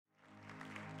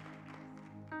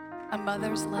A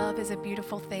mother's love is a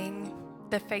beautiful thing.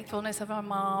 The faithfulness of a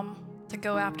mom to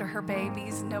go after her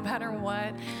babies no matter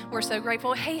what. We're so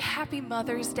grateful. Hey, happy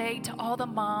Mother's Day to all the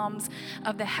moms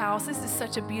of the house. This is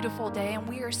such a beautiful day, and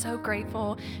we are so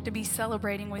grateful to be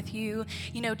celebrating with you.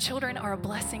 You know, children are a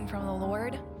blessing from the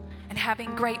Lord. And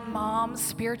having great moms,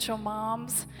 spiritual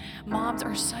moms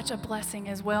are such a blessing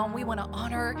as well. And we want to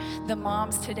honor the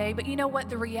moms today. But you know what?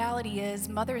 The reality is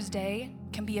Mother's Day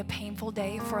can be a painful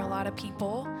day for a lot of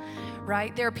people,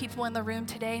 right? There are people in the room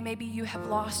today, maybe you have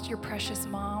lost your precious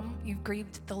mom. You've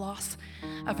grieved the loss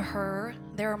of her.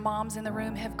 There are moms in the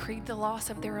room who have grieved the loss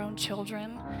of their own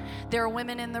children. There are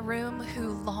women in the room who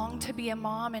long to be a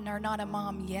mom and are not a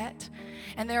mom yet.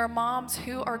 And there are moms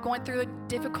who are going through a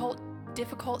difficult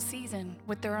season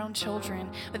with their own children.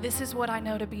 But this is what I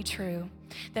know to be true,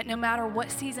 that no matter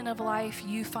what season of life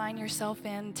you find yourself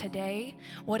in today,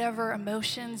 whatever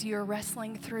emotions you're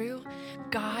wrestling through,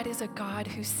 God is a God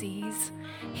who sees.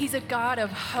 He's a God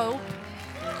of hope.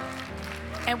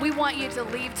 And we want you to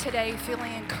leave today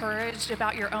feeling encouraged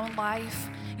about your own life,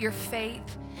 your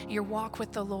faith, your walk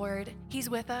with the Lord. He's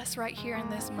with us right here in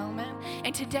this moment.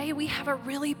 And today we have a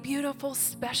really beautiful,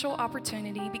 special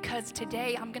opportunity because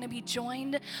today I'm going to be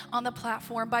joined on the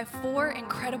platform by 4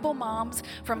 incredible moms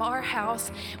from our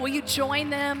house. Will you join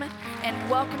them in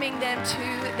welcoming them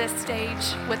to the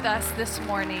stage with us this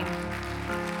morning?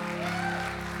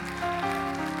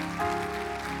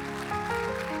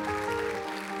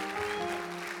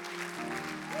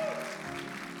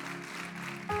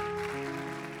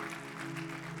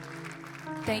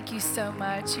 Thank you so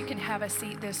much. You can have a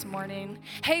seat this morning.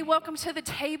 Hey, welcome to the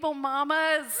table,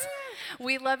 mamas.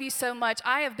 We love you so much.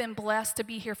 I have been blessed to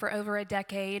be here for over a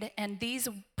decade, and these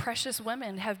precious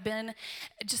women have been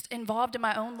just involved in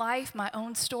my own life, my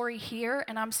own story here,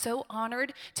 and I'm so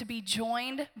honored to be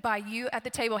joined by you at the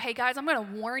table. Hey, guys, I'm going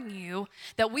to warn you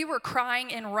that we were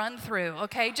crying in run-through,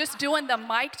 okay? Just doing the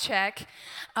mic check.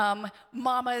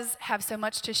 Mamas have so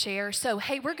much to share. So,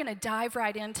 hey, we're going to dive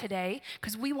right in today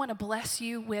because we want to bless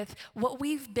you with what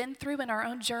we've been through in our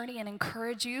own journey and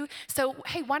encourage you. So,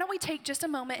 hey, why don't we take just a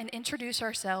moment and introduce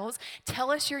ourselves.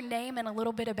 Tell us your name and a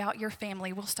little bit about your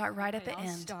family. We'll start right at the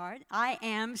end. I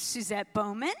am Suzette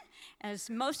Bowman, as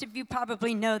most of you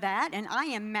probably know that, and I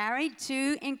am married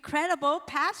to incredible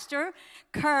Pastor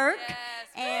Kirk. Yes.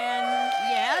 And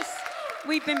yes,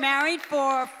 we've been married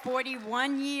for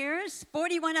 41 years,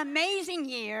 41 amazing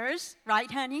years, right,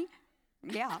 honey?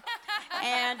 Yeah.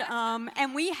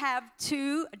 And we have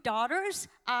 2 daughters.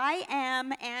 I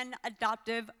am an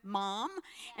adoptive mom,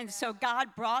 and so God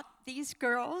brought these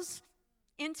girls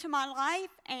into my life,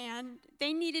 and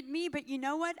they needed me, but you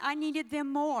know what? I needed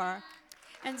them more.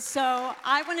 And so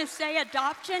I want to say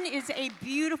adoption is a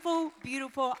beautiful,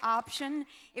 beautiful option.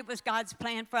 It was God's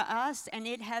plan for us, and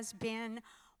it has been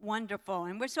wonderful.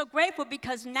 And we're so grateful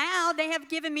because now they have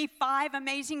given me 5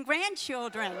 amazing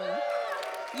grandchildren.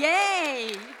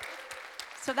 Yay!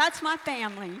 So that's my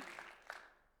family.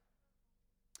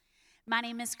 My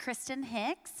name is Kristen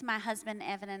Hicks. My husband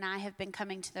Evan and I have been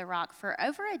coming to the Rock for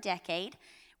over a decade.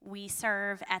 We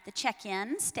serve at the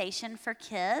check-in station for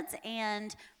kids,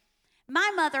 and my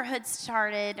motherhood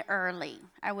started early.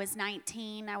 I was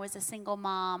 19. I was a single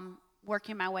mom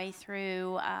working my way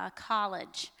through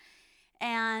college,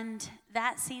 and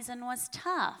that season was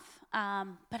tough,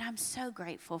 but I'm so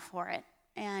grateful for it,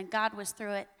 and God was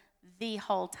through it the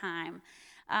whole time.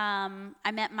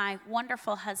 I met my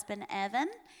wonderful husband, Evan,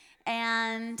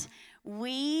 and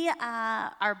we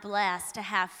are blessed to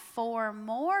have 4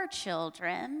 more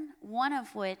children, one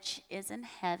of which is in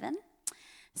heaven.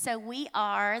 So we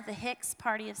are the Hicks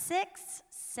party of 6,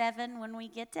 7 when we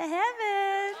get to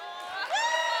heaven.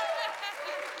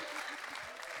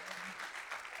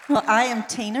 Well, I am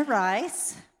Tina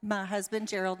Rice. My husband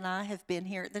Gerald and I have been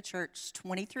here at the church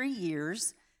 23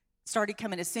 years. Started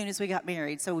coming as soon as we got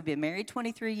married. So we've been married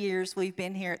 23 years. We've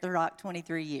been here at the Rock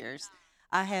 23 years.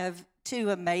 I have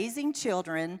 2 amazing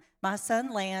children. My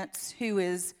son Lance, who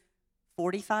is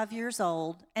 45 years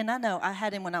old, and I know I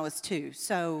had him when I was 2,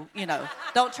 so, you know,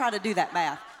 don't try to do that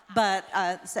math. But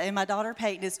and my daughter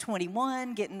Peyton is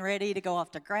 21, getting ready to go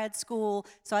off to grad school.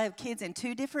 So I have kids in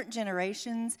 2 different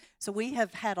generations. So we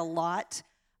have had a lot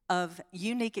of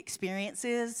unique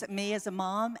experiences, me as a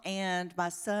mom, and my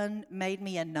son made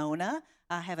me a Nona.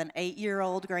 I have an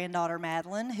 8-year-old granddaughter,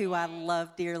 Madeline, who I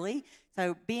love dearly.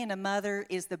 So being a mother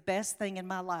is the best thing in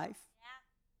my life.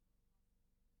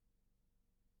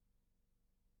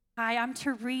 Hi, I'm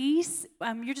Therese.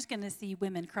 You're just going to see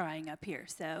women crying up here,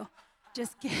 so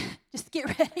just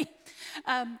get ready.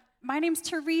 My name's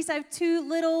Therese. I have 2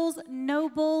 littles,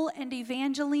 Noble and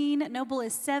Evangeline. Noble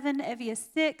is 7, Evie is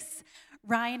 6.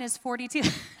 Ryan is 42.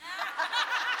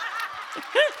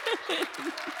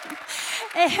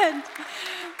 And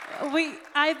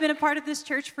I've been a part of this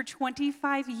church for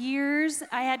 25 years.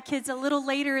 I had kids a little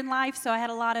later in life, so I had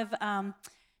a lot of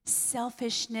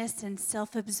selfishness and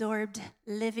self-absorbed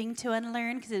living to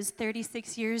unlearn because it was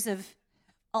 36 years of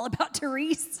all about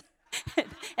Therese.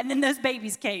 And then those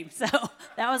babies came, so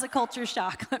that was a culture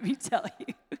shock, let me tell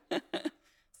you.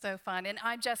 So fun. And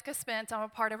I'm Jessica Spence. I'm a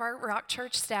part of our Rock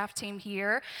Church staff team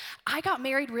here. I got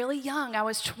married really young. I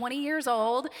was 20 years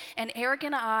old, and Eric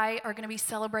and I are going to be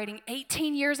celebrating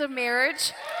 18 years of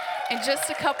marriage in just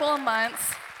a couple of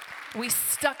months. We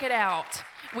stuck it out.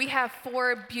 We have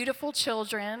 4 beautiful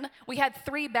children. We had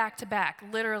 3 back-to-back,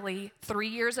 literally 3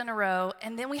 years in a row.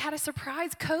 And then we had a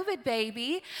surprise COVID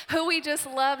baby who we just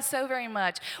love so very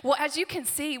much. Well, as you can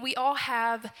see, we all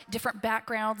have different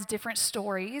backgrounds, different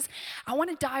stories. I want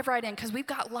to dive right in because we've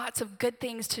got lots of good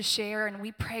things to share, and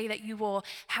we pray that you will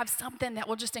have something that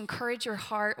will just encourage your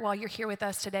heart while you're here with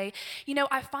us today. You know,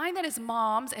 I find that as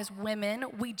moms, as women,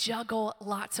 we juggle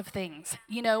lots of things.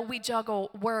 You know, we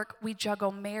juggle work, we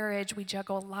juggle marriage, we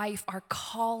juggle life, our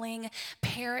calling,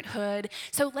 parenthood.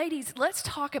 So ladies, let's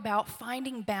talk about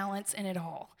finding balance in it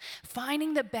all.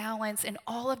 Finding the balance in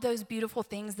all of those beautiful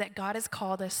things that God has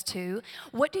called us to.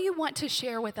 What do you want to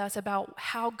share with us about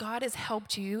how God has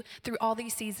helped you through all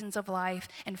these seasons of life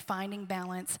and finding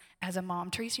balance as a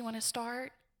mom? Therese, you want to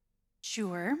start?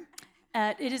 Sure.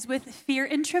 It is with fear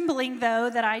and trembling, though,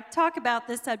 that I talk about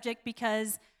this subject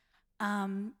because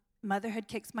motherhood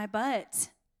kicks my butt.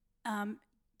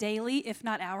 Daily, if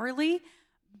not hourly.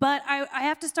 But I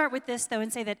have to start with this, though,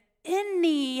 and say that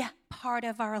any part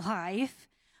of our life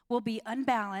will be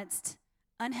unbalanced,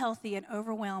 unhealthy, and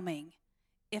overwhelming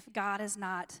if God is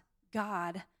not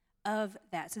God of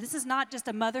that. So this is not just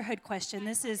a motherhood question.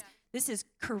 This is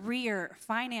career,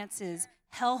 finances,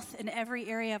 health in every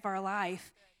area of our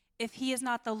life. If He is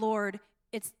not the Lord,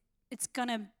 it's going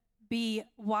to be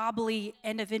wobbly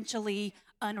and eventually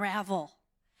unravel.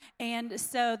 And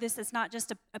so this is not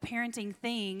just a parenting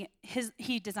thing.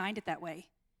 He designed it that way,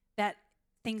 that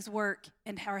things work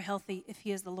and are healthy if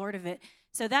He is the Lord of it.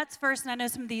 So that's first, and I know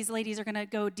some of these ladies are going to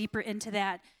go deeper into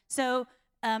that. So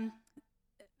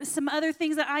some other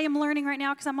things that I am learning right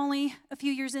now, because I'm only a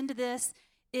few years into this,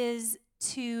 is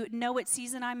to know what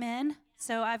season I'm in.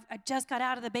 So I just got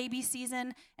out of the baby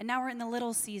season, and now we're in the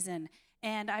little season.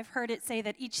 And I've heard it say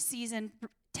that each season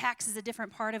taxes a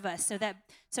different part of us.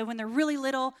 So when they're really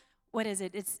little, what is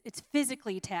it? It's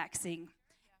physically taxing.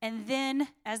 And then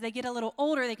as they get a little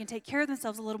older, they can take care of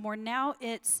themselves a little more. Now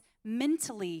it's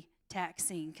mentally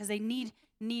taxing because they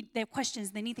have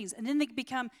questions, they need things. And then they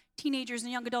become teenagers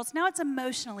and young adults. Now it's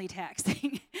emotionally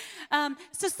taxing.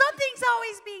 So something's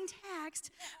always being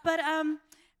taxed. But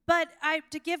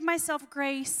to give myself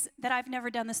grace that I've never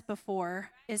done this before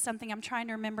is something I'm trying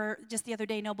to remember. Just the other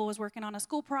day, Noble was working on a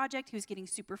school project. He was getting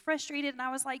super frustrated, and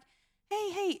I was like,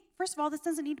 hey, first of all, this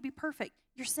doesn't need to be perfect.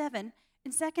 You're 7.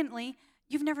 And secondly,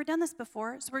 you've never done this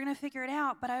before, so we're going to figure it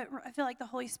out. But I feel like the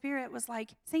Holy Spirit was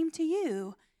like, same to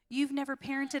you. You've never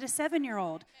parented a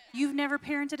 7-year-old. You've never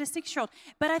parented a 6-year-old.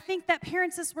 But I think that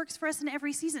this works for us in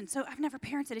every season. So I've never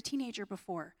parented a teenager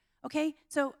before. Okay,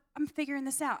 so I'm figuring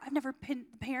this out. I've never been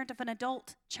the parent of an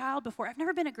adult child before. I've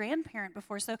never been a grandparent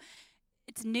before. So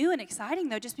it's new and exciting,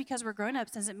 though. Just because we're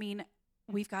grown-ups doesn't mean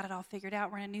we've got it all figured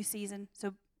out. We're in a new season.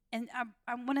 So, and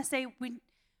I want to say we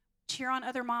cheer on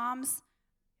other moms.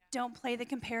 Don't play the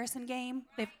comparison game.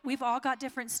 We've all got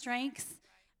different strengths.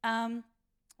 And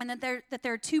that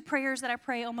there are 2 prayers that I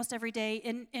pray almost every day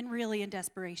in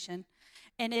desperation.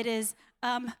 And it is,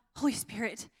 Holy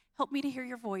Spirit, help me to hear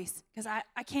your voice, because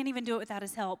I can't even do it without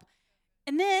His help.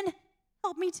 And then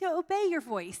help me to obey your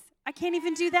voice. I can't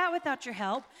even do that without your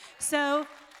help. So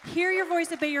hear your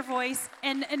voice, obey your voice.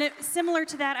 And similar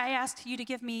to that, I asked you to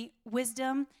give me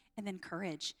wisdom and then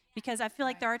courage, because I feel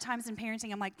like there are times in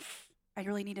parenting I'm like, I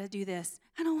really need to do this.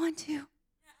 I don't want to.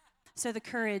 So the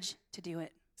courage to do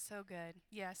it. So good.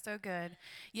 Yeah, so good.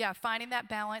 Yeah, finding that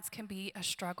balance can be a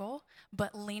struggle,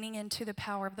 but leaning into the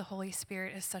power of the Holy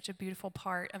Spirit is such a beautiful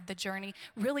part of the journey,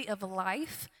 really of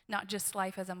life, not just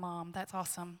life as a mom. That's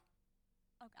awesome.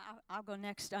 I'll go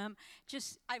next. I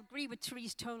agree with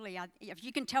Therese totally. If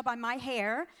you can tell by my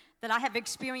hair that I have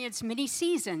experienced many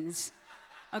seasons,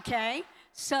 okay?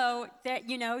 So that,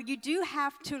 you do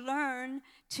have to learn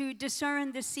to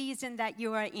discern the season that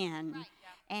you are in. Right.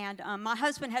 And my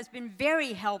husband has been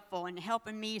very helpful in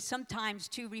helping me sometimes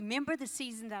to remember the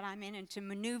season that I'm in and to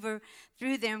maneuver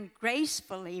through them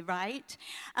gracefully, right?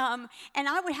 And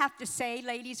I would have to say,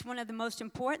 ladies, one of the most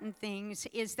important things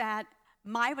is that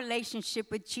my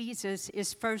relationship with Jesus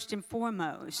is first and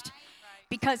foremost. Right.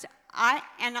 because I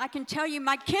can tell you,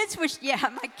 my kids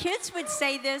would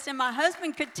say this, and my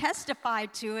husband could testify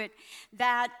to it,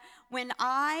 that when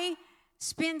I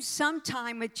spend some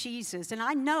time with Jesus, and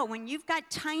I know when you've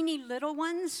got tiny little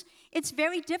ones, it's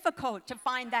very difficult to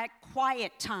find that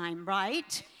quiet time,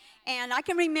 right? And I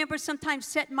can remember sometimes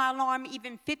setting my alarm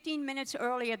even 15 minutes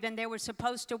earlier than they were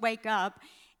supposed to wake up,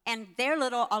 and their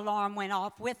little alarm went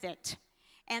off with it.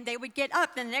 And they would get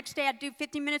up. The next day I'd do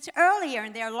 15 minutes earlier,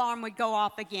 and their alarm would go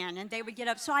off again, and they would get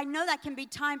up. So I know that can be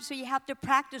times, so you have to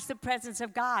practice the presence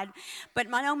of God. But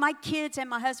I know my kids and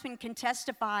my husband can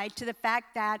testify to the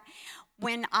fact that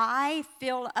when I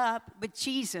fill up with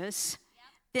Jesus,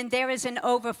 then there is an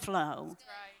overflow.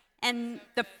 And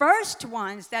the first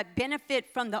ones that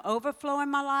benefit from the overflow in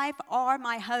my life are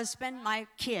my husband, my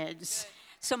kids.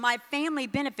 So my family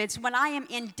benefits. When I am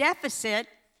in deficit,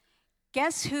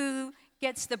 guess who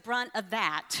gets the brunt of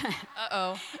that?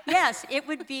 Uh-oh. Yes, it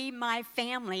would be my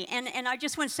family. And I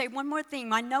just want to say one more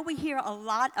thing. I know we hear a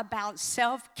lot about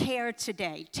self-care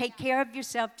today. Take care of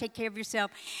yourself, take care of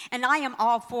yourself. And I am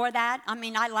all for that. I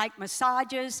mean, I like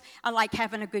massages. I like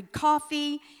having a good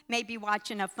coffee, maybe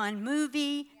watching a fun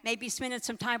movie, maybe spending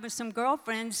some time with some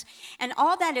girlfriends. And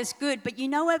all that is good. But you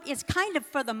know what? It's kind of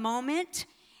for the moment.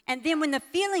 And then when the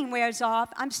feeling wears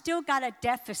off, I'm still got a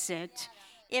deficit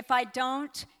if I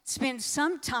don't spend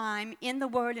some time in the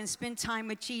Word and spend time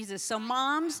with Jesus. So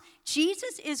moms,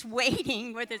 Jesus is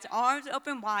waiting with his arms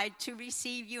open wide to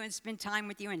receive you and spend time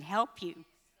with you and help you. Amen?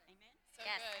 So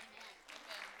Yes.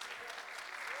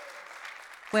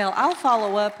 good. Well, I'll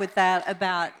follow up with that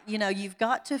about, you've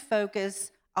got to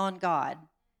focus on God.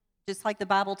 Just like the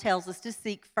Bible tells us to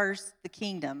seek first the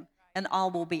kingdom, and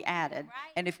all will be added.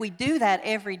 Right. And if we do that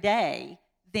every day,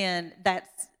 then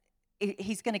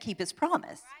he's going to keep his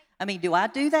promise. I mean, do I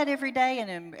do that every day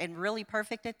and am really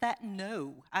perfect at that?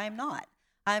 No, I am not.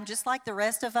 I'm just like the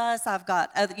rest of us. I've got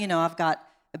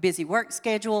a busy work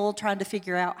schedule, trying to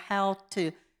figure out how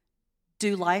to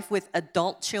do life with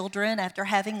adult children after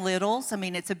having littles. I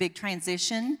mean, it's a big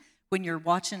transition when you're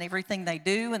watching everything they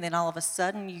do, and then all of a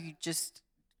sudden you just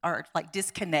are like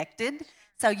disconnected.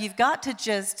 So you've got to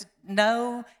just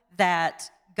know that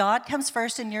God comes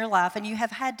first in your life, and you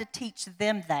have had to teach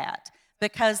them that.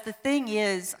 Because the thing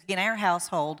is, in our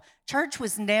household, church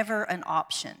was never an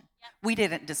option. We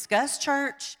didn't discuss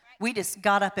church. We just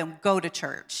got up and go to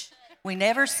church. We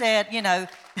never said,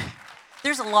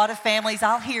 there's a lot of families,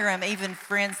 I'll hear them, even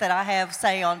friends that I have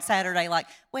say on Saturday, like,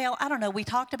 well, I don't know, we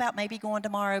talked about maybe going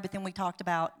tomorrow, but then we talked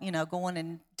about, going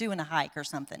and doing a hike or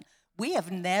something. We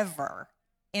have never,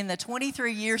 in the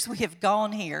 23 years we have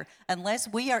gone here,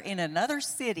 unless we are in another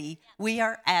city, we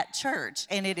are at church,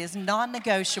 and it is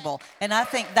non-negotiable. And I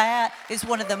think that is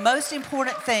one of the most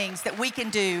important things that we can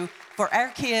do for our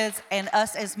kids and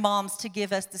us as moms to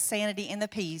give us the sanity and the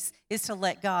peace, is to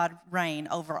let God reign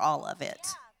over all of it.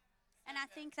 Yeah. And I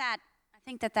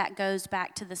think that goes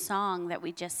back to the song that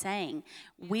we just sang.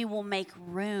 We will make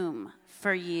room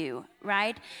for you,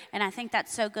 right? And I think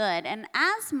that's so good. And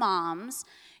as moms,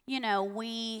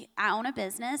 I own a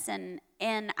business, and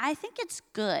I think it's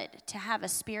good to have a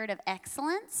spirit of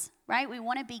excellence, right? We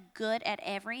want to be good at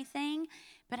everything,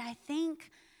 but I think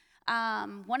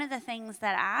one of the things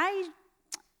that I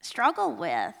struggle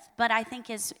with, but I think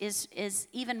is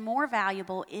even more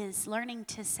valuable, is learning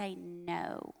to say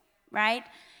no, right?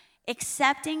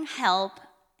 Accepting help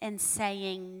and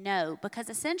saying no, because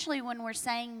essentially when we're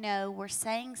saying no, we're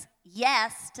saying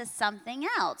yes to something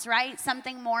else, right?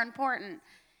 Something more important.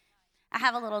 I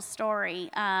have a little story.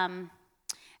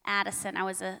 Addison, I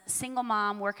was a single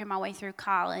mom working my way through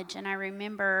college, and I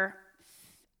remember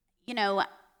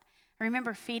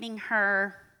feeding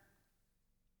her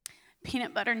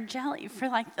peanut butter and jelly for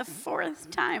like the 4th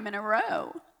time in a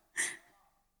row.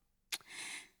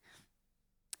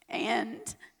 And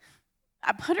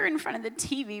I put her in front of the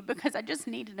TV because I just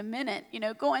needed a minute.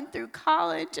 Going through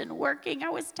college and working, I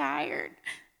was tired.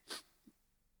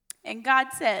 And God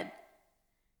said,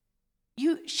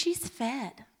 she's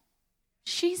fed.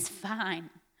 She's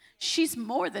fine. She's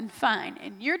more than fine,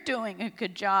 and you're doing a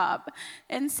good job.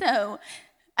 And so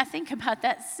I think about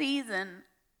that season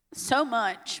so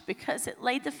much because it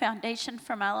laid the foundation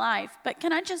for my life. But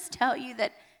can I just tell you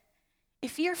that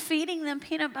if you're feeding them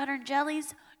peanut butter and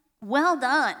jellies, well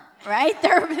done, right?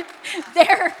 They're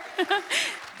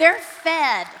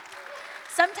fed.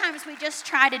 Sometimes we just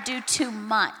try to do too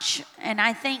much, and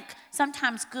I think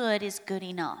sometimes good is good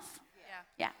enough.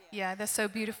 Yeah, that's so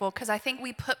beautiful, because I think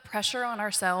we put pressure on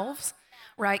ourselves.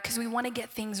 right? Because we want to get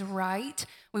things right.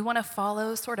 We want to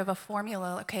follow sort of a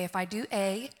formula. Okay, if I do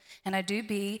A and I do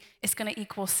B, it's going to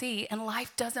equal C. And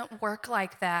life doesn't work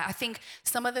like that. I think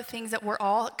some of the things that we're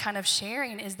all kind of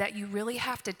sharing is that you really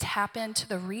have to tap into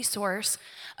the resource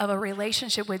of a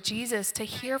relationship with Jesus to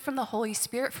hear from the Holy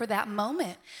Spirit for that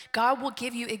moment. God will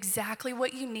give you exactly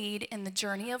what you need in the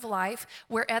journey of life,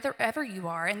 wherever you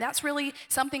are. And that's really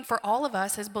something for all of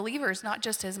us as believers, not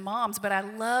just as moms. But I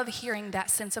love hearing that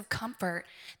sense of comfort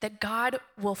that God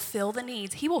will fill the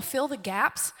needs. He will fill the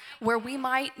gaps where we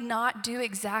might not do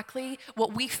exactly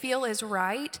what we feel is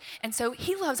right. And so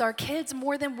he loves our kids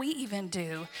more than we even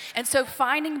do. And so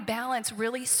finding balance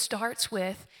really starts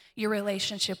with your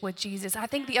relationship with Jesus. I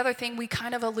think the other thing we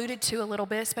kind of alluded to a little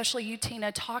bit, especially you,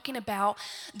 Tina, talking about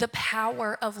the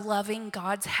power of loving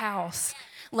God's house.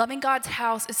 Loving God's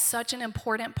house is such an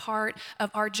important part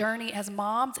of our journey as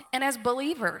moms and as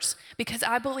believers, because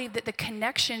I believe that the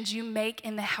connections you make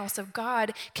in the house of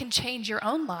God can change your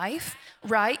own life,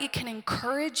 right? It can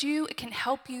encourage you. It can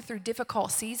help you through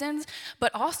difficult seasons,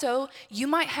 but also you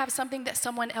might have something that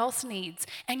someone else needs,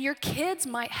 and your kids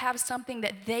might have something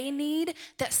that they need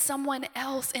that someone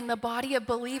else in the body of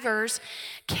believers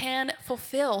can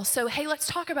fulfill. So, hey, let's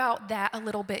talk about that a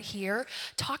little bit here.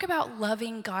 Talk about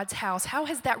loving God's house. How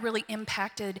has that really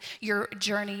impacted your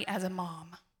journey as a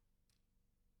mom?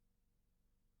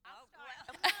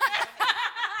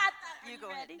 You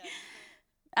go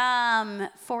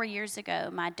ahead. 4 years ago,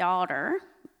 my daughter,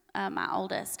 my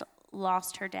oldest,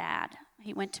 lost her dad.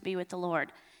 He went to be with the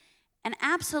Lord. And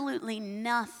absolutely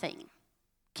nothing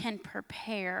can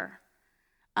prepare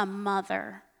a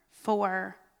mother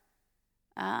for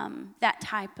that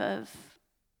type of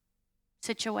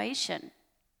situation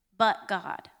but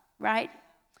God, right?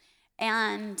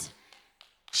 And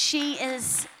she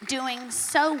is doing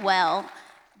so well,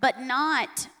 but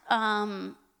not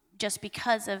just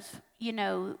because of,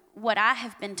 what I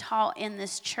have been taught in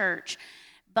this church.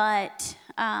 But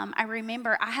I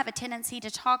remember I have a tendency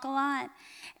to talk a lot.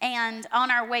 And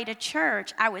on our way to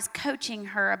church, I was coaching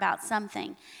her about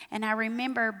something. And I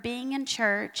remember being in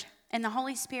church, and the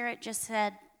Holy Spirit just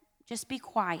said, just be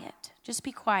quiet. Just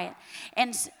be quiet.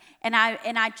 And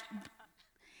I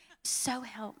so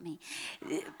help me.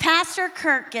 Pastor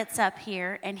Kirk gets up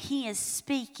here, and he is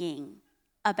speaking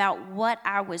about what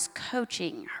I was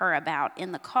coaching her about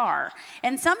in the car.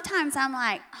 And sometimes I'm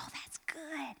like, oh, that's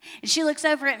good. And she looks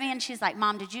over at me, and she's like,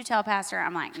 Mom, did you tell Pastor?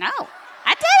 I'm like, no,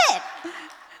 I didn't.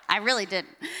 I really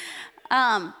didn't.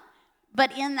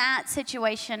 But in that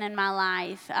situation in my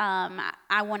life,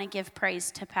 I want to give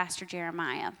praise to Pastor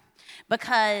Jeremiah,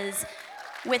 because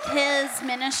with his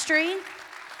ministry,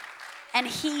 and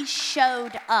he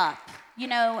showed up.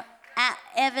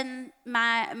 Evan,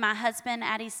 my husband,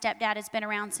 Addie's stepdad, has been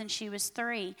around since she was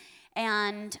 3,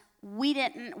 and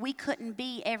we couldn't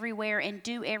be everywhere and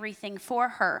do everything for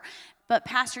her. But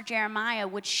Pastor Jeremiah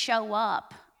would show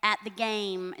up at the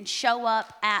game and show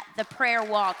up at the prayer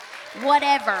walk,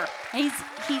 whatever. He's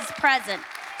present.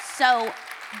 So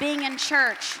being in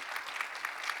church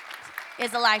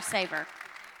is a lifesaver.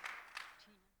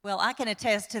 Well, I can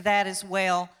attest to that as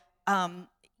well.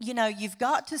 You've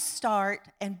got to start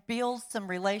and build some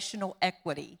relational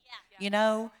equity.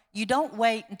 Yeah. You don't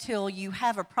wait until you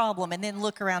have a problem and then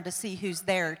look around to see who's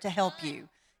there to help you.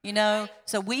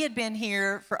 So we had been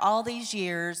here for all these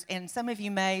years, and some of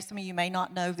you may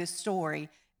not know this story,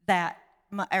 that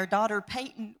our daughter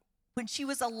Peyton, when she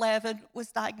was 11, was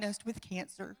diagnosed with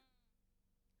cancer.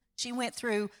 She went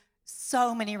through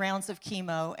so many rounds of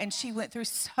chemo, and she went through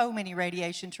so many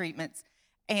radiation treatments.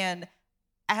 And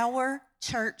our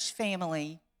church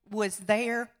family was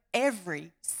there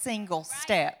every single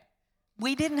step.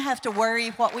 We didn't have to worry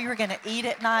what we were going to eat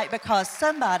at night, because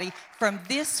somebody from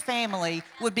this family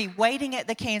would be waiting at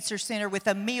the cancer center with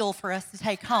a meal for us to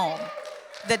take home.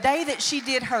 The day that she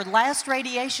did her last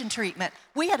radiation treatment,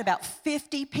 we had about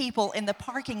 50 people in the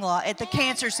parking lot at the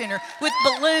cancer center with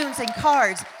balloons and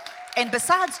cards. And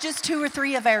besides just 2 or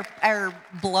 3 of our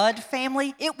blood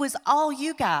family, it was all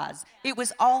you guys. It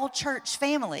was all church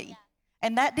family.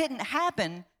 And that didn't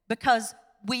happen because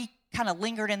we kind of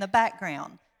lingered in the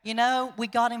background. We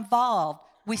got involved.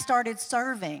 We started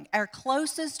serving. Our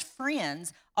closest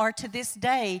friends are to this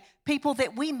day people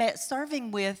that we met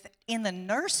serving with in the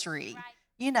nursery,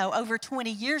 over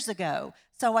 20 years ago.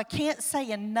 So I can't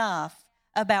say enough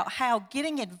about how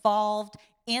getting involved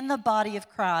in the body of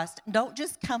Christ, don't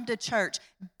just come to church,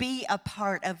 be a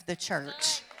part of the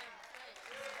church.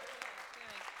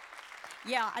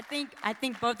 Yeah, I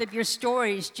think both of your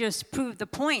stories just prove the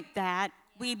point that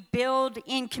we build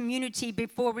in community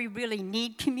before we really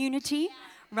need community,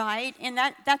 right? And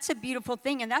that's a beautiful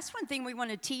thing. And that's one thing we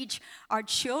want to teach our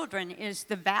children is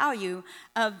the value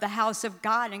of the house of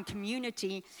God and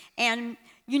community. And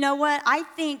you know what? I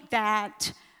think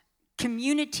that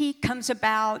community comes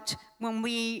about when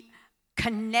we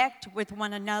connect with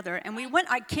one another. And we want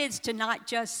our kids to not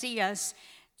just see us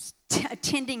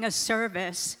attending a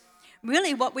service.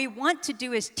 Really, what we want to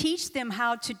do is teach them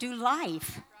how to do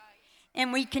life.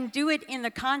 And we can do it in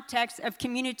the context of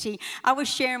community. I was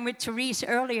sharing with Therese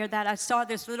earlier that I saw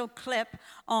this little clip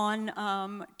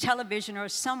on television or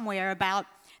somewhere about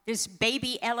this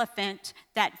baby elephant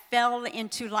that fell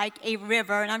into like a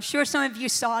river. And I'm sure some of you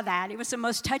saw that. It was the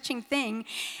most touching thing.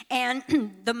 And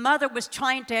the mother was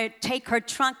trying to take her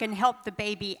trunk and help the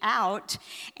baby out.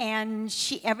 And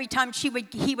every time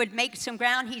he would make some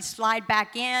ground, he'd slide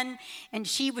back in. And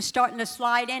she was starting to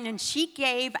slide in. And she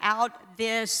gave out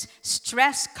this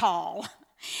stress call.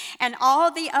 And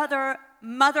all the other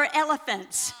mother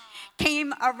elephants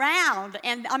came around,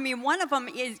 and I mean, one of them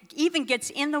even gets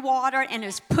in the water and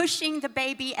is pushing the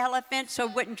baby elephant so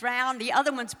it wouldn't drown. The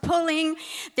other one's pulling.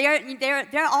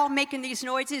 They're all making these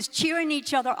noises, cheering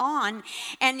each other on,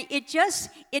 and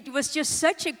it was just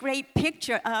such a great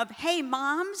picture of, hey,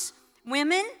 moms,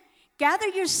 women, gather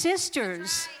your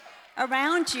sisters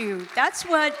around you. That's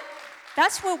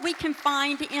what we can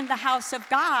find in the house of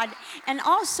God. And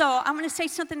also, I'm going to say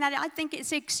something that I think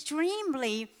is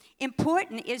extremely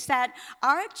important, is that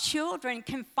our children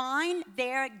can find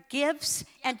their gifts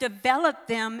and develop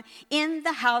them in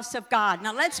the house of God.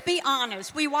 Now, let's be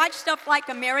honest. We watch stuff like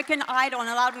American Idol, and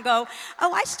a lot of them go,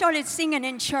 oh, I started singing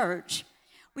in church.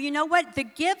 Well, you know what? The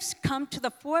gifts come to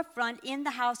the forefront in the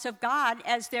house of God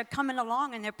as they're coming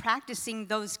along and they're practicing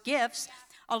those gifts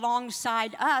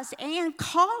alongside us, and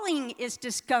calling is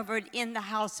discovered in the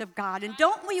house of God. And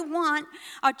don't we want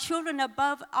our children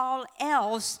above all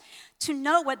else to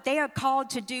know what they are called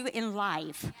to do in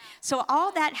life? So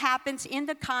all that happens in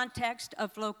the context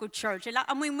of local church. And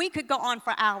I mean, we could go on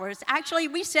for hours. Actually,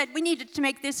 we said we needed to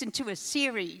make this into a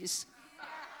series.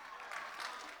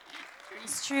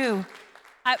 It's true.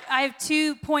 I have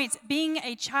 2 points. Being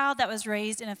a child that was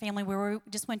raised in a family where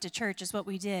we just went to church is what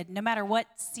we did, no matter what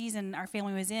season our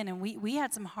family was in. And we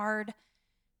had some hard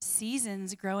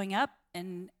seasons growing up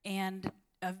and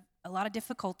a lot of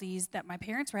difficulties that my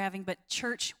parents were having, but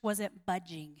church wasn't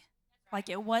budging. Like,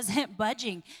 it wasn't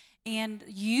budging. And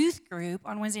youth group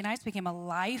on Wednesday nights became a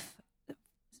life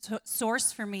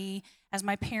source for me as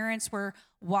my parents were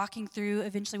walking through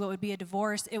eventually what would be a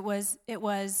divorce. It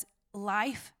was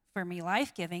life for me,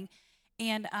 life-giving.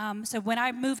 And so when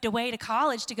I moved away to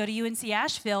college to go to UNC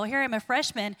Asheville, here I'm a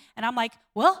freshman, and I'm like,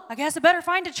 well, I guess I better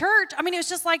find a church. I mean, it was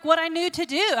just like what I knew to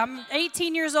do. I'm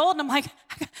 18 years old, and I'm like,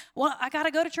 well, I got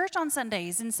to go to church on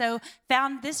Sundays. And so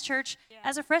found this church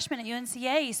as a freshman at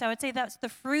UNCA. So I would say that's the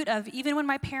fruit of, even when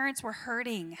my parents were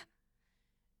hurting,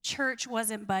 church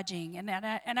wasn't budging. And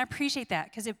I appreciate that,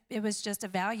 because it was just a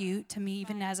value to me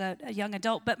even as a young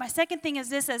adult. But my second thing is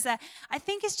this, is that I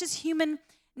think it's just human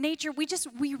nature.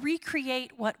 We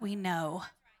recreate what we know,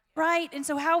 right? And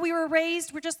so how we were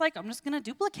raised, we're just like, I'm just going to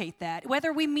duplicate that,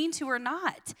 whether we mean to or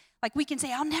not. Like, we can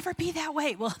say, I'll never be that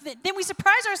way. Well, then we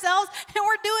surprise ourselves, and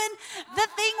we're doing the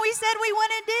thing we said we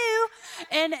want to do,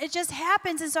 and it just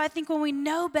happens. And so I think when we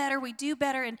know better, we do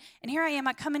better. And here I am,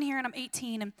 I come in here, and I'm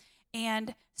 18,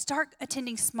 and start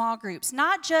attending small groups,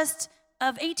 not just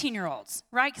of 18-year-olds,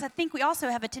 right? Because I think we also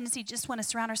have a tendency to just want to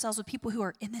surround ourselves with people who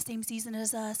are in the same season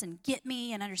as us and get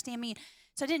me and understand me.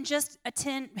 So I didn't just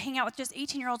hang out with just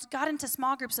 18-year-olds, got into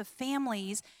small groups of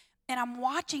families, and I'm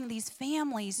watching these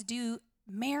families do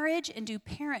marriage and do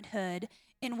parenthood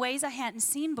in ways I hadn't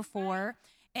seen before.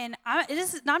 And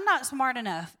I'm not smart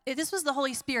enough. This was the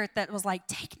Holy Spirit that was like,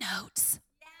 take notes.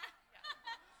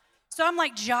 So I'm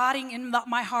like jotting in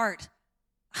my heart,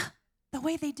 the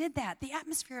way they did that, the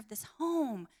atmosphere of this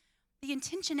home, the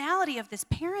intentionality of this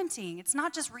parenting. It's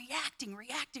not just reacting.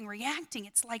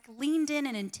 It's like leaned in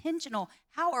and intentional.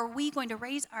 How are we going to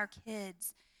raise our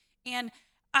kids? And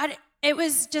it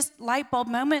was just light bulb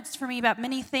moments for me about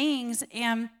many things,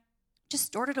 and just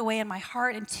stored it away in my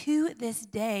heart. And to this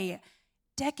day,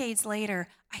 decades later,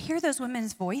 I hear those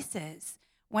women's voices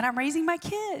when I'm raising my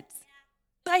kids.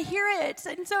 I hear it,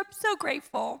 and so I'm so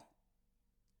grateful.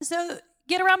 So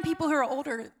get around people who are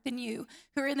older than you,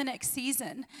 who are in the next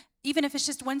season, even if it's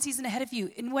just one season ahead of you,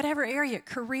 in whatever area,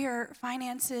 career,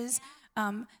 finances,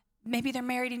 maybe they're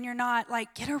married and you're not.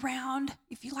 Like, get around,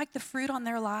 if you like the fruit on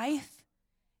their life,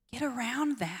 get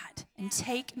around that and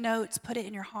take notes, put it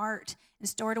in your heart, and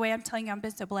store it away. I'm telling you, I've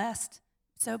been so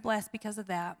blessed because of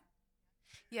that.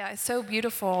 Yeah, it's so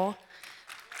beautiful.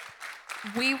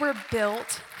 We were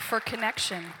built for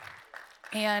connection.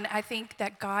 And I think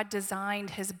that God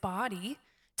designed his body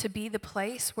to be the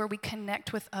place where we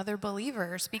connect with other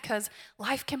believers, because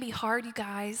life can be hard, you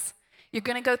guys. You're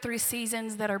going to go through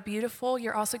seasons that are beautiful.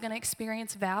 You're also going to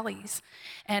experience valleys.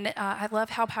 And I love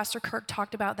how Pastor Kirk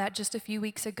talked about that just a few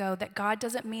weeks ago, that God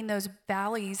doesn't mean those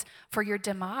valleys for your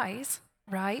demise,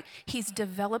 right? He's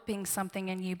developing something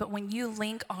in you. But when you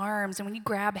link arms and when you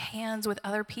grab hands with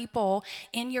other people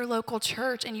in your local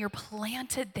church and you're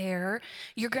planted there,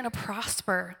 you're going to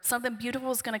prosper. Something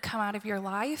beautiful is going to come out of your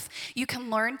life. You can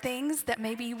learn things that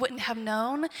maybe you wouldn't have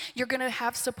known. You're going to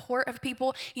have support of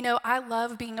people. You know, I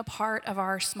love being a part of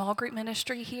our small group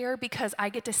ministry here because I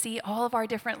get to see all of our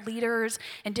different leaders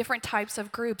and different types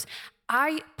of groups.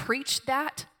 I preach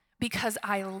that because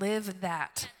I live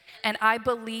that. And I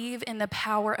believe in the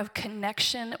power of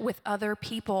connection with other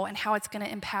people and how it's going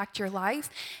to impact your life,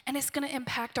 and it's going to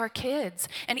impact our kids.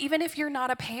 And even if you're not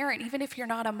a parent, even if you're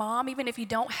not a mom, even if you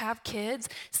don't have kids,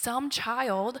 some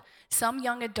child, some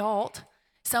young adult,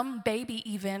 some baby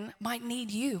even might need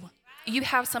you. You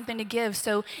have something to give.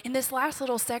 So in this last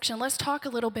little section, let's talk a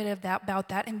little bit about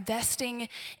that, investing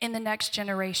in the next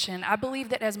generation. I believe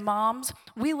that as moms,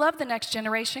 we love the next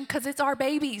generation because it's our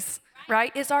babies.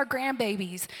 Right? It's our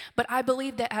grandbabies. But I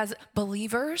believe that as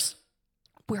believers,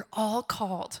 we're all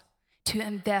called to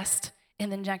invest in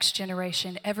the next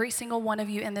generation. Every single one of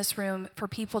you in this room, for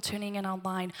people tuning in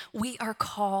online, we are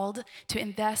called to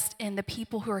invest in the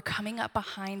people who are coming up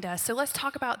behind us. So let's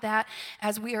talk about that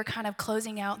as we are kind of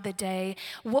closing out the day.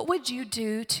 What would you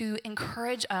do to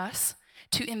encourage us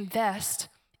to invest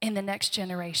in the next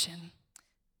generation?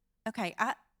 Okay,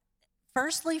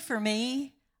 firstly for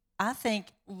me, I think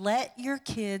let your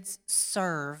kids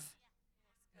serve.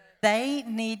 They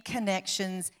need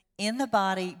connections in the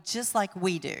body just like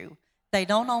we do. They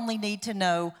don't only need to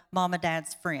know mom and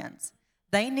dad's friends.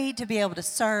 They need to be able to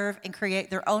serve and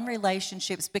create their own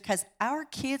relationships because our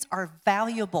kids are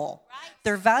valuable.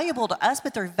 They're valuable to us,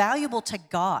 but they're valuable to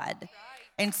God.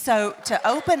 And so to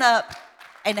open up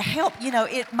and help, you know,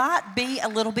 it might be a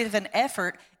little bit of an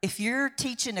effort if you're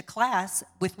teaching a class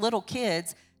with little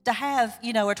kids to have,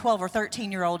 you know, a 12 or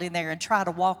 13-year-old in there and try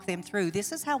to walk them through.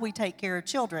 This is how we take care of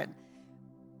children.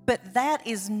 But that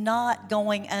is not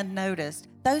going unnoticed.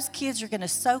 Those kids are going to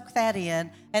soak that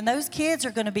in, and those kids are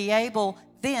going to be able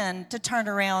then to turn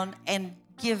around and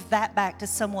give that back to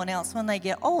someone else when they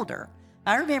get older.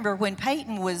 I remember when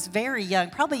Peyton was very young,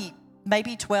 probably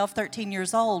maybe 12, 13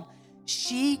 years old,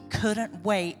 she couldn't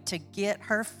wait to get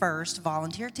her first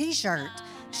volunteer t-shirt.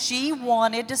 She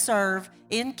wanted to serve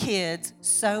in kids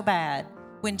so bad.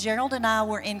 When Gerald and I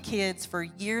were in kids for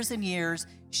years and years,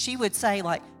 she would say,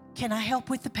 like, can I help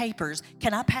with the papers?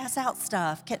 Can I pass out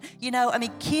stuff?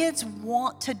 Kids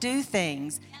want to do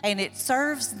things, and it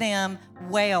serves them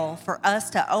well for us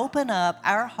to open up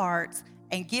our hearts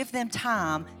and give them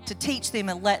time to teach them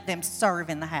and let them serve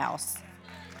in the house.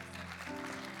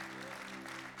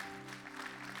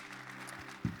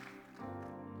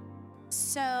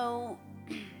 So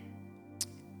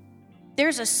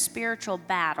there's a spiritual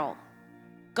battle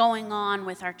going on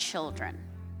with our children.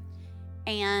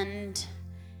 And,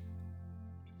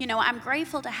 you know, I'm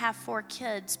grateful to have 4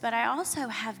 kids, but I also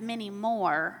have many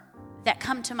more that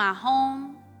come to my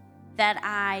home, that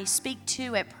I speak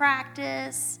to at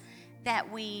practice,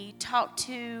 that we talk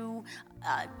to,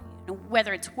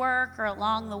 whether it's work or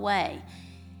along the way.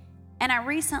 And I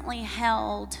recently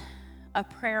held a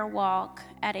prayer walk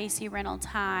at AC Reynolds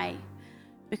High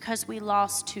because we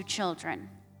lost 2 children.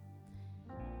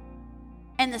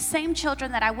 And the same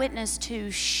children that I witnessed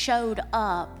to showed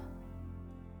up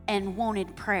and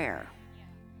wanted prayer.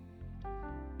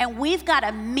 And we've got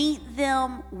to meet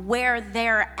them where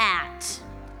they're at.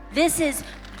 This is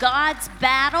God's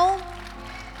battle,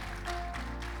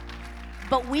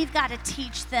 but we've got to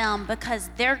teach them because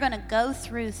they're going to go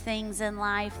through things in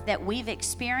life that we've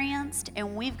experienced,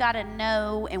 and we've got to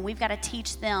know and we've got to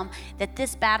teach them that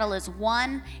this battle is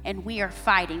won and we are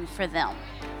fighting for them.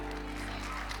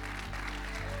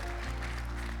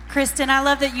 Kristen, I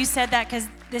love that you said that because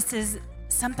this is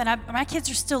something, my kids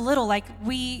are still little. Like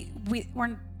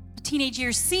we're teenage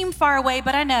years seem far away,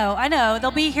 but I know.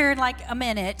 They'll be here in like a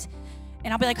minute,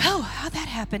 and I'll be like, oh, how'd that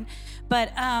happen?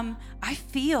 But I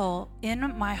feel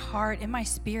in my heart, in my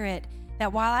spirit,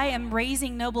 that while I am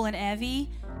raising Noble and Evie,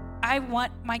 I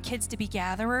want my kids to be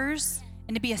gatherers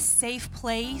and to be a safe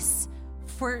place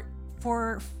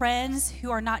for friends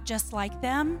who are not just like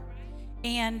them.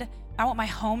 And I want my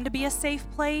home to be a safe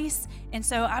place. And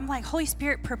so I'm like, Holy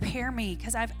Spirit, prepare me,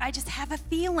 because I just have a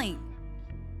feeling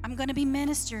I'm going to be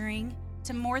ministering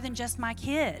to more than just my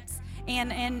kids,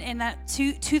 and that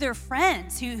to their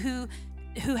friends who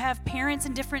who have parents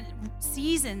in different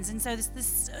seasons. And so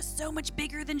this is so much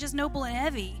bigger than just Noble and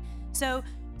Heavy. So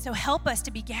help us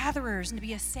to be gatherers and to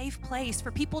be a safe place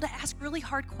for people to ask really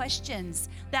hard questions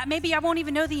that maybe I won't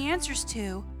even know the answers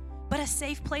to, but a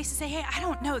safe place to say, hey, I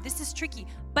don't know, this is tricky,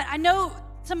 but I know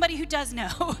somebody who does know.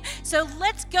 So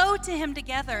let's go to him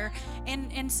together.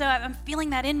 And so I'm feeling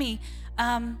that in me.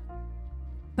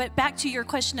 But back to your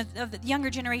question of the younger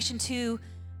generation too,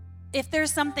 if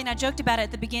there's something, I joked about it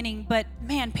at the beginning, but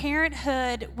man,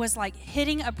 parenthood was like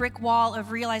hitting a brick wall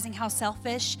of realizing how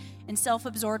selfish and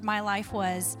self-absorbed my life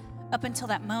was up until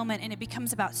that moment, and it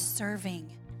becomes about serving.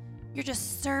 You're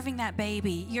just serving that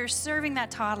baby. You're serving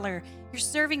that toddler. You're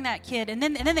serving that kid, and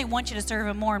then they want you to serve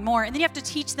them more and more. And then you have to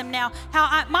teach them now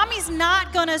how mommy's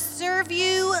not gonna serve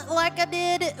you like I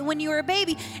did when you were a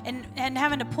baby, and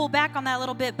having to pull back on that a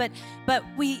little bit. But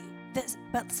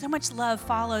so much love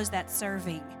follows that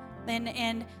serving.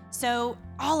 And so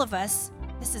all of us,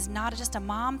 this is not just a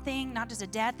mom thing, not just a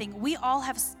dad thing. We all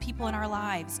have people in our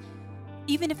lives,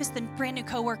 even if it's the brand new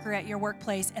coworker at your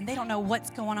workplace and they don't know what's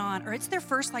going on, or it's their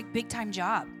first like big time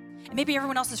job. And maybe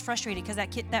everyone else is frustrated because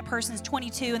that person's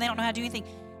 22 and they don't know how to do anything.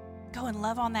 Go and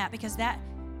love on that, because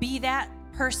be that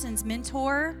person's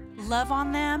mentor, love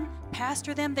on them,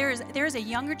 pastor them. There is a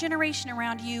younger generation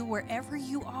around you wherever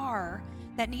you are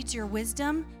that needs your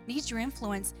wisdom, needs your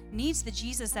influence, needs the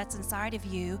Jesus that's inside of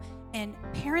you, and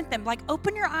parent them. Like,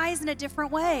 open your eyes in a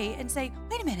different way and say,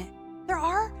 wait a minute, there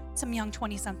are some young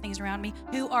 20-somethings around me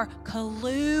who are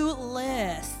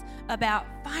clueless about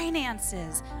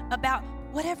finances, about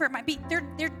whatever it might be.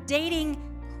 They're dating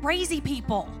crazy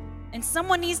people, and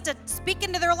someone needs to speak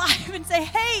into their life and say,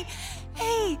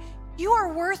 hey, you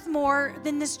are worth more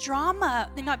than this drama.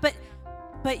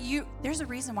 But there's a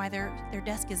reason why their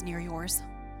desk is near yours.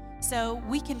 So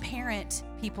we can parent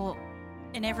people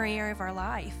in every area of our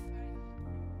life.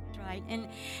 Right,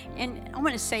 and I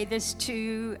want to say this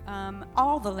to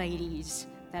all the ladies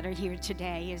that are here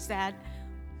today, is that,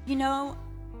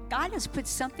 God has put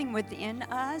something within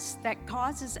us that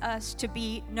causes us to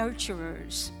be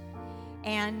nurturers.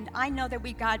 And I know that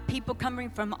we've got people coming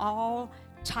from all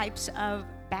types of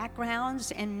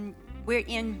backgrounds, and we're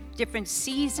in different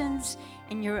seasons,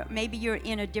 and maybe you're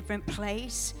in a different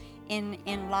place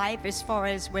in life as far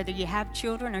as whether you have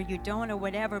children or you don't or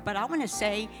whatever. But I want to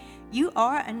say, you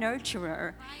are a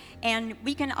nurturer, and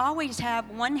we can always have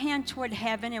one hand toward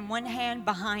heaven and one hand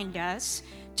behind us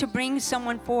to bring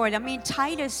someone forward. I mean,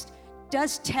 Titus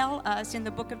does tell us in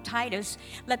the book of Titus,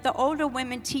 let the older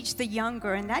women teach the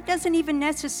younger, and that doesn't even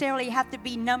necessarily have to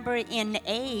be numbered in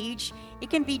age. It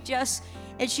can be just,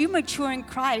 as you mature in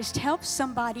Christ, help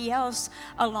somebody else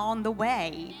along the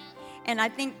way. And I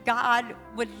think God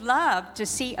would love to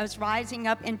see us rising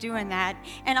up and doing that.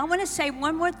 And I want to say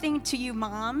one more thing to you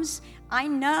moms. I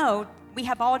know we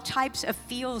have all types of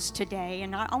feels today,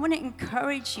 and I want to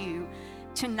encourage you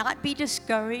to not be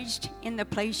discouraged in the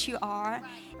place you are,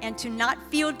 and to not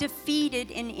feel defeated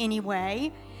in any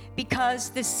way, because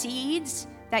the seeds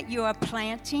that you are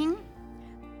planting,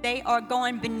 they are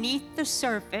going beneath the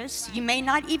surface. You may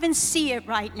not even see it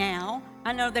right now.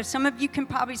 I know that some of you can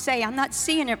probably say, I'm not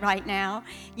seeing it right now.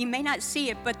 You may not see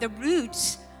it, but the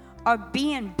roots are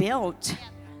being built.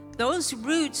 Those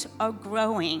roots are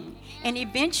growing. And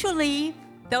eventually,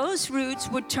 those roots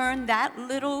will turn that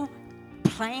little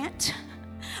plant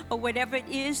or whatever it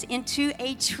is into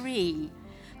a tree.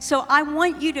 So I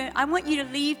want you to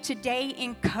leave today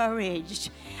encouraged.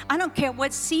 I don't care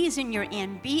what season you're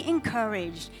in, be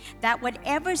encouraged that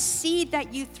whatever seed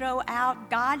that you throw out,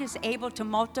 God is able to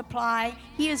multiply.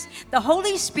 The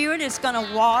Holy Spirit is going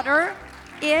to water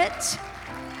it.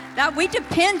 That we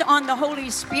depend on the Holy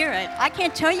Spirit. I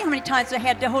can't tell you how many times I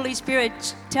had the Holy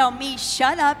Spirit tell me,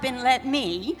 shut up and let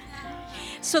me.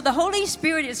 So the Holy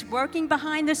Spirit is working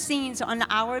behind the scenes on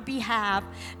our behalf.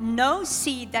 No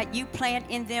seed that you plant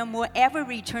in them will ever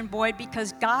return void,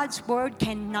 because God's word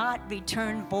cannot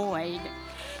return void.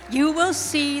 You will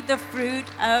see the fruit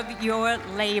of your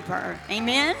labor.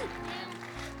 Amen?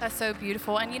 That's so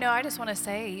beautiful. And I just want to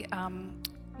say,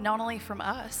 not only from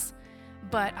us,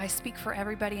 but I speak for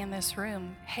everybody in this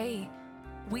room. Hey,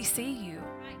 we see you,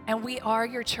 and we are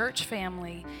your church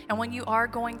family. And when you are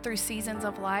going through seasons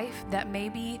of life that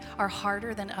maybe are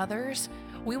harder than others,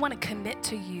 we want to commit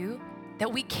to you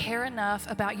that we care enough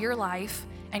about your life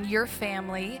and your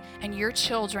family and your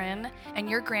children and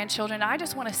your grandchildren. I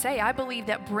just want to say, I believe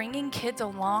that bringing kids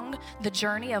along the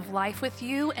journey of life with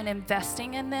you and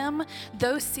investing in them,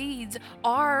 those seeds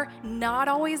are not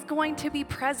always going to be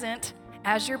present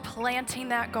as you're planting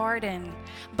that garden,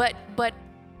 but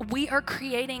we are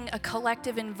creating a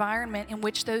collective environment in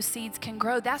which those seeds can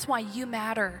grow. That's why you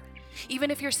matter.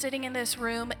 Even if you're sitting in this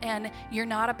room and you're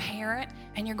not a parent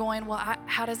and you're going, well,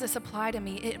 how does this apply to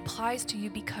me? It applies to you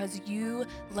because you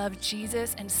love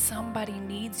Jesus and somebody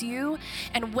needs you.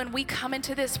 And when we come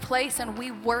into this place and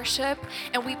we worship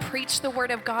and we preach the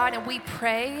word of God and we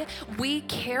pray, we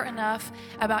care enough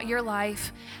about your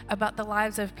life, about the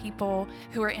lives of people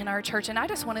who are in our church. And I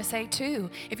just want to say too,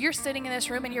 if you're sitting in this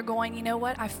room and you're going, you know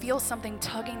what, I feel something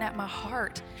tugging at my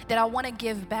heart that I want to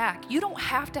give back. You don't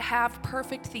have to have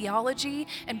perfect theology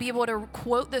and be able to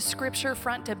quote the scripture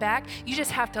front to back. You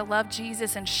just have to love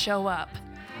Jesus and show up.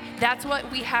 That's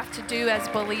what we have to do as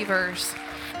believers.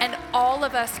 And all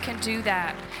of us can do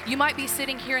that. You might be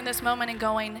sitting here in this moment and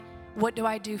going, what do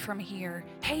I do from here?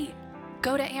 Hey,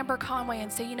 go to Amber Conway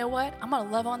and say, you know what? I'm going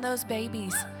to love on those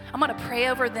babies. I'm going to pray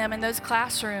over them in those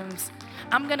classrooms.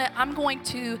 I'm going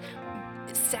to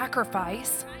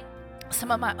sacrifice some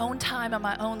of my own time and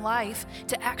my own life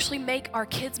to actually make our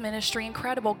kids ministry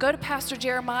incredible. Go to Pastor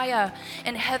Jeremiah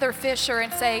and Heather Fisher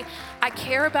and say, I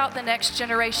care about the next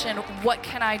generation. What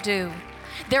can I do?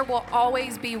 There will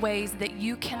always be ways that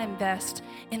you can invest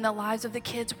in the lives of the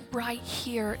kids right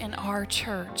here in our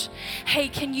church. Hey,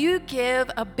 can you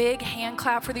give a big hand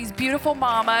clap for these beautiful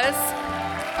mamas?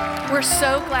 We're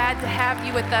so glad to have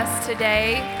you with us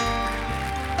today.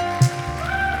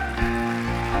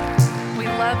 We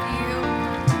love you.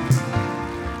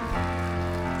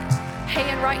 Hey,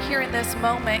 and right here in this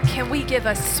moment, can we give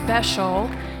a special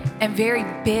and very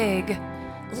big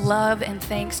love and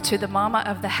thanks to the mama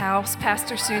of the house,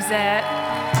 Pastor Suzette.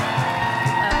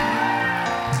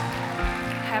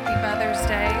 Happy Mother's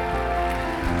Day.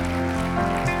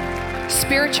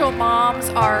 Spiritual moms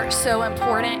are so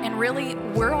important, and really,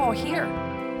 we're all here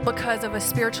because of a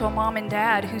spiritual mom and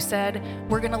dad who said,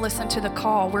 we're going to listen to the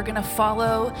call. We're going to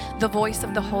follow the voice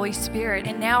of the Holy Spirit.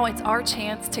 And now it's our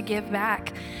chance to give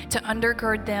back, to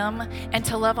undergird them, and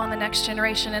to love on the next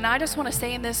generation. And I just want to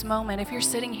say in this moment, if you're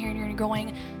sitting here and you're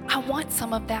going, I want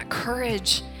some of that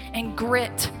courage and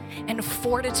grit and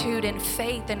fortitude and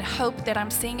faith and hope that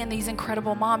I'm seeing in these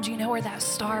incredible moms, you know where that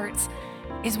starts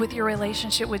is with your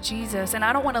relationship with Jesus. And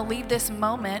I don't want to leave this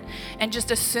moment and just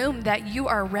assume that you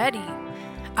are ready.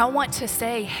 I want to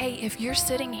say, hey, if you're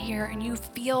sitting here and you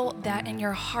feel that in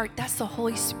your heart, that's the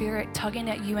Holy Spirit tugging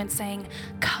at you and saying,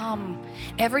 come.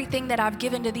 Everything that I've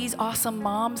given to these awesome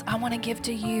moms, I want to give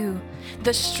to you.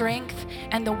 The strength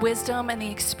and the wisdom and the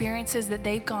experiences that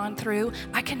they've gone through,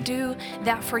 I can do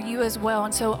that for you as well.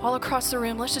 And so all across the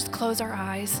room, let's just close our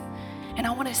eyes. And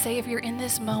I want to say, if you're in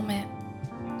this moment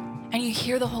and you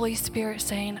hear the Holy Spirit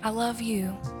saying, I love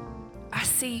you, I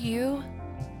see you,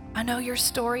 I know your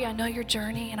story, I know your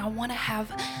journey, and I want to have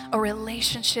a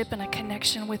relationship and a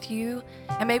connection with you.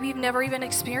 And maybe you've never even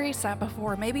experienced that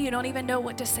before. Maybe you don't even know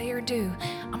what to say or do.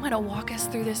 I'm going to walk us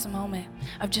through this moment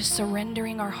of just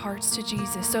surrendering our hearts to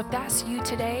Jesus. So if that's you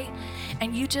today,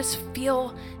 and you just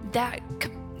feel that,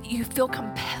 you feel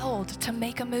compelled to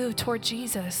make a move toward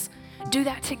Jesus, do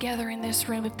that together in this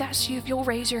room. If that's you, if you'll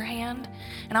raise your hand,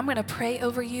 and I'm going to pray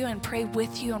over you and pray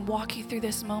with you and walk you through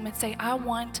this moment. Say, I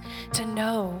want to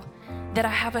know that I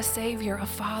have a Savior, a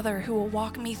Father who will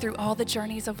walk me through all the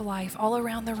journeys of life, all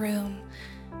around the room.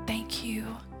 Thank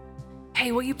you.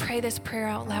 Hey, will you pray this prayer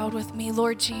out loud with me?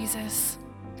 Lord Jesus,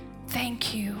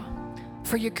 thank you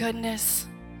for your goodness,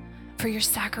 for your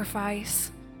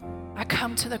sacrifice. I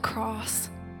come to the cross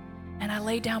and I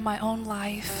lay down my own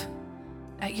life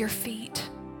at your feet.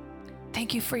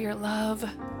 Thank you for your love.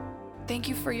 Thank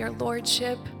you for your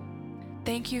lordship.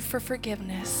 Thank you for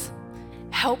forgiveness.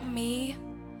 Help me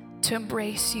to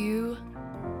embrace you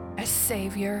as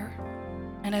Savior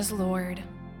and as Lord,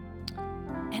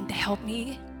 and to help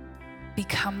me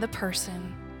become the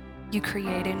person you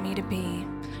created me to be.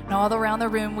 And all around the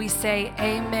room we say,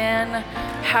 amen.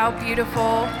 How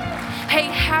beautiful. Hey,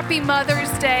 happy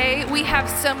Mother's Day. We have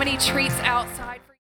so many treats outside.